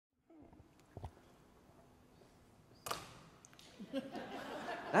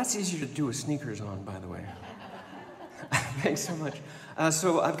That's easier to do with sneakers on, by the way. Thanks so much.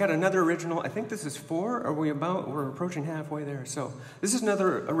 So I've got another original. I think this is 4. We're approaching halfway there. So this is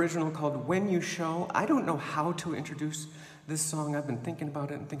another original called When You Show. I don't know how to introduce this song. I've been thinking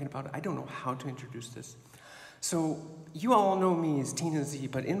about it. I don't know how to introduce this. So you all know me as Tina Z,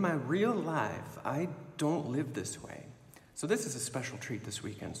 but in my real life, I don't live this way. So this is a special treat this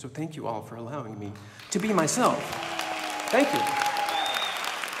weekend. So thank you all for allowing me to be myself. Thank you.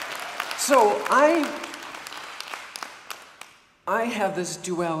 So I have this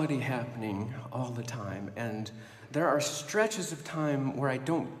duality happening all the time, and there are stretches of time where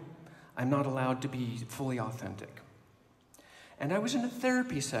I'm not allowed to be fully authentic. And I was in a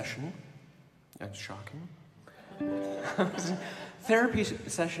therapy session. That's shocking. I was in a therapy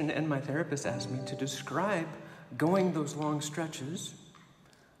session, and my therapist asked me to describe going those long stretches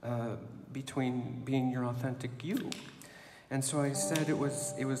between being your authentic you. And so I said it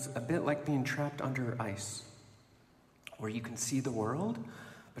was a bit like being trapped under ice, where you can see the world,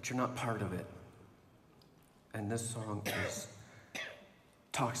 but you're not part of it. And this song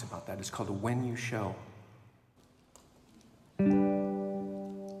talks about that. It's called When You Show.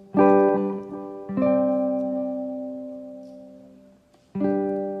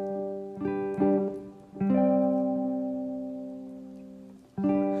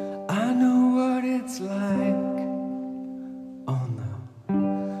 I know what it's like on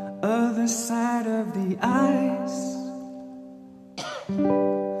the other side of the ice.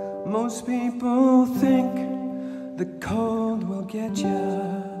 Most people think the cold will get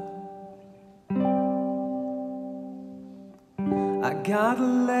you. I gotta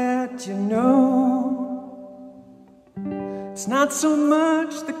let you know, it's not so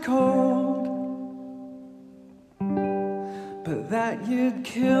much the cold, but that you'd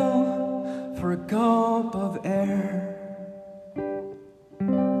kill for a gulp of air.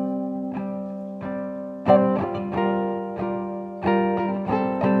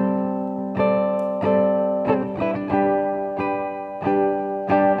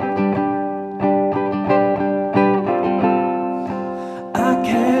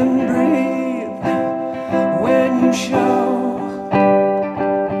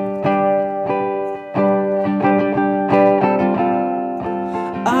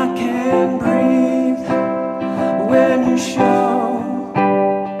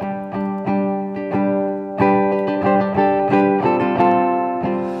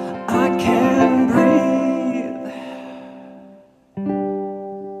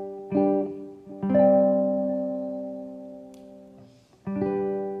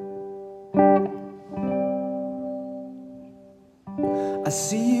 I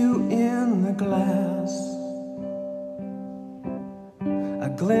see you in the glass, a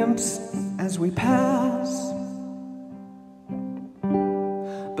glimpse as we pass,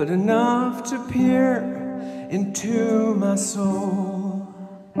 but enough to peer into my soul.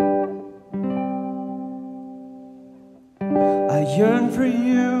 I yearn for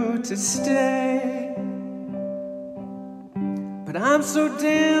you to stay, but I'm so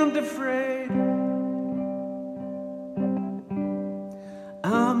damned afraid.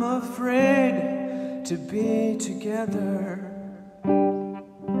 I'm afraid to be together.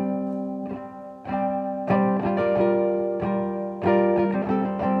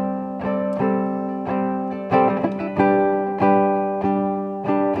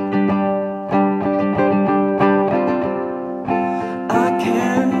 I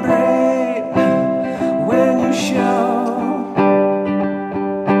can breathe when you show.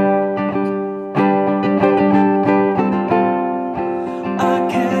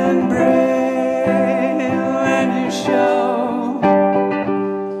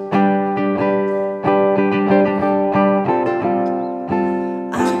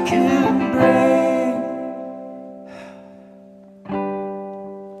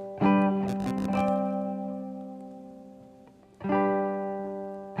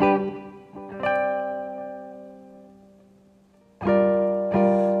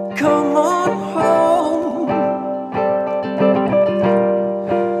 Come on home.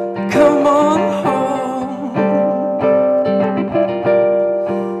 Come on home.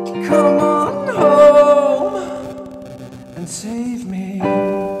 Come on home and save me.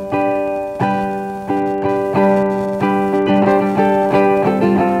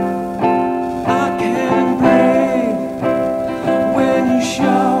 I can breathe when you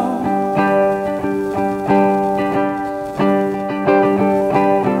show.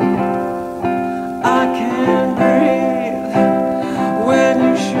 I can breathe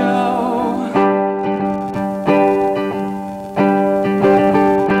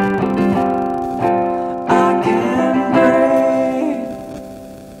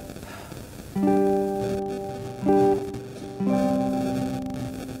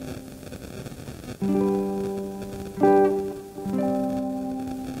Come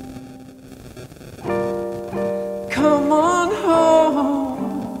on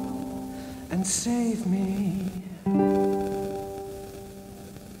home and save me.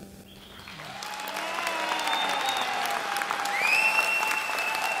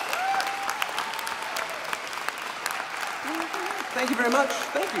 Thank you very much.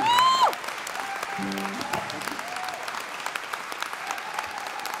 Thank you.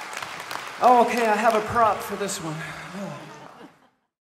 Oh, okay, I have a prop for this one. Oh.